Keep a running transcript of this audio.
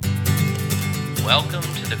Welcome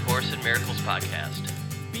to the Course in Miracles podcast.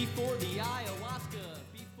 Before the ayahuasca,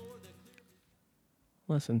 before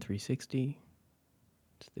the... Lesson 360.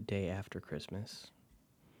 It's the day after Christmas.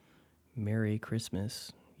 Merry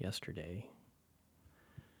Christmas yesterday.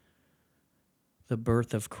 The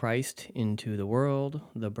birth of Christ into the world,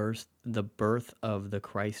 the birth of the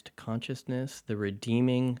Christ consciousness, the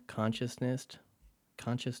redeeming consciousness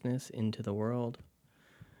into the world,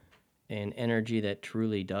 an energy that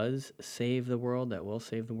truly does save the world, that will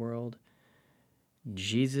save the world.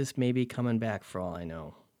 Jesus may be coming back for all I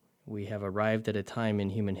know. We have arrived at a time in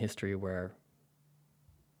human history where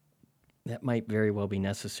that might very well be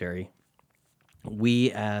necessary.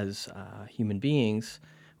 We as human beings,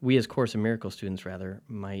 we as Course in Miracles students rather,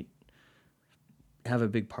 might have a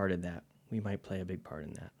big part in that. We might play a big part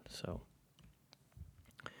in that. So,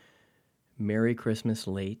 Merry Christmas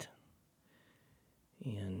late.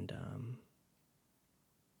 And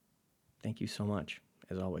thank you so much.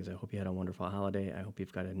 As always, I hope you had a wonderful holiday. I hope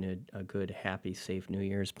you've got a good, happy, safe New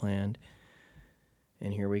Year's planned.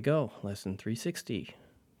 And here we go. Lesson 360.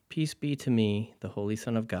 Peace be to me, the Holy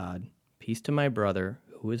Son of God. Peace to my brother,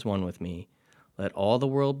 who is one with me. Let all the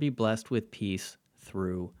world be blessed with peace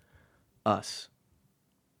through us.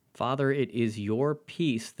 Father, it is your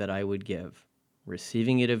peace that I would give,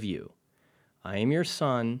 receiving it of you. I am your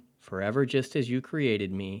son, forever just as you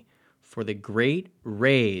created me, for the great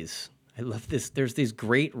rays. I love this. There's these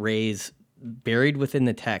great rays buried within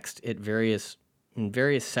the text in various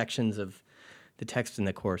sections of the text in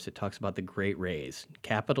the Course. It talks about the great rays,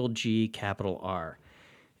 capital G, capital R.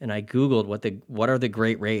 And I Googled what are the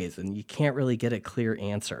great rays, and you can't really get a clear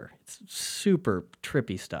answer. It's super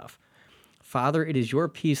trippy stuff. Father, it is your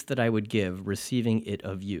peace that I would give, receiving it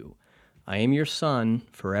of you. I am your son,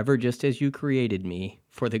 forever just as you created me,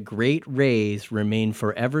 for the great rays remain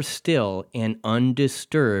forever still and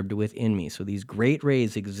undisturbed within me. So these great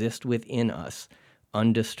rays exist within us,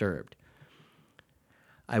 undisturbed.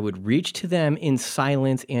 I would reach to them in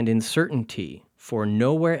silence and in certainty, for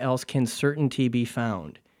nowhere else can certainty be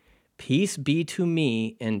found. Peace be to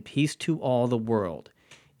me and peace to all the world.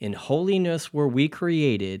 In holiness were we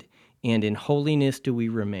created, and in holiness do we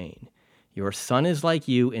remain. Your Son is like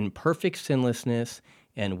you in perfect sinlessness,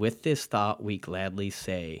 and with this thought we gladly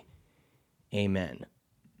say, Amen.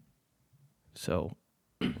 So,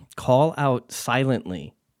 call out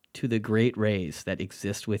silently to the great rays that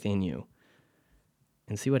exist within you,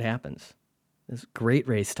 and see what happens. This great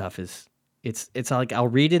ray stuff is, it's like I'll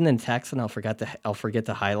read it in the text and I'll forget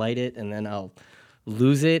to highlight it, and then I'll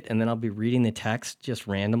lose it, and then I'll be reading the text just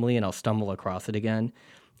randomly and I'll stumble across it again.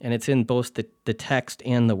 And it's in both the text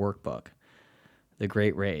and the workbook. The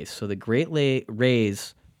great rays. So the great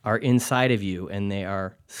rays are inside of you, and they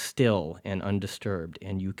are still and undisturbed,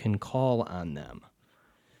 and you can call on them.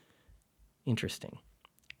 Interesting.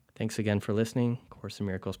 Thanks again for listening. Course in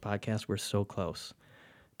Miracles podcast. We're so close.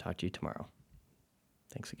 Talk to you tomorrow.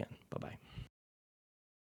 Thanks again. Bye-bye.